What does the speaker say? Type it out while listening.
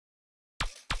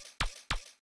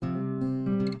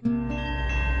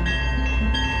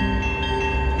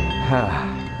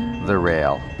The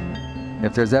rail.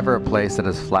 If there's ever a place that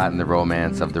has flattened the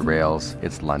romance of the rails,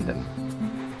 it's London.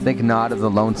 Think not of the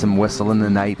lonesome whistle in the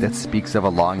night that speaks of a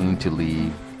longing to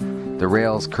leave, the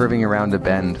rails curving around a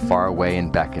bend far away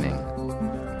and beckoning.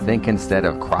 Think instead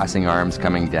of crossing arms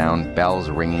coming down, bells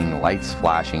ringing, lights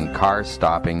flashing, cars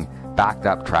stopping, backed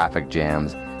up traffic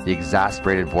jams, the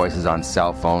exasperated voices on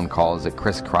cell phone calls that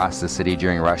crisscross the city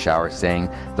during rush hour saying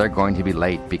they're going to be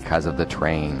late because of the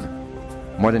train.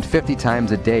 More than 50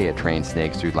 times a day a train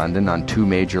snakes through London on 2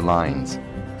 major lines.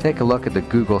 Take a look at the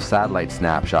Google satellite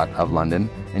snapshot of London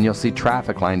and you'll see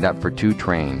traffic lined up for 2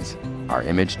 trains, our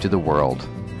image to the world.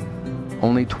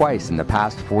 Only twice in the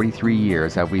past 43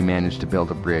 years have we managed to build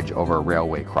a bridge over a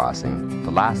railway crossing, the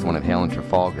last one at Hale and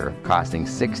Trafalgar costing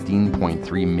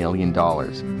 $16.3 million.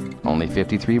 Only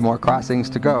 53 more crossings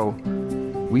to go.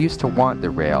 We used to want the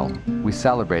rail. We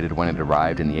celebrated when it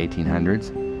arrived in the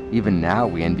 1800s. Even now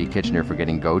we envy Kitchener for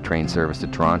getting GO train service to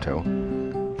Toronto.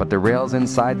 But the rails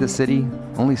inside the city,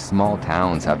 only small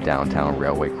towns have downtown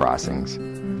railway crossings.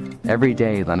 Every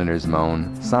day Londoners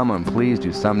moan, "Someone please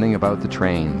do something about the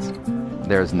trains."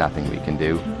 There's nothing we can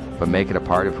do, but make it a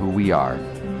part of who we are.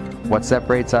 What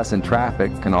separates us in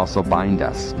traffic can also bind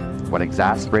us. What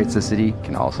exasperates the city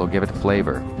can also give it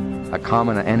flavor. A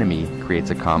common enemy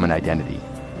creates a common identity.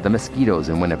 The mosquitoes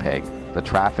in Winnipeg, the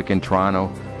traffic in Toronto,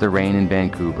 the rain in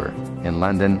Vancouver. In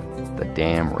London, the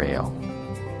damn rail.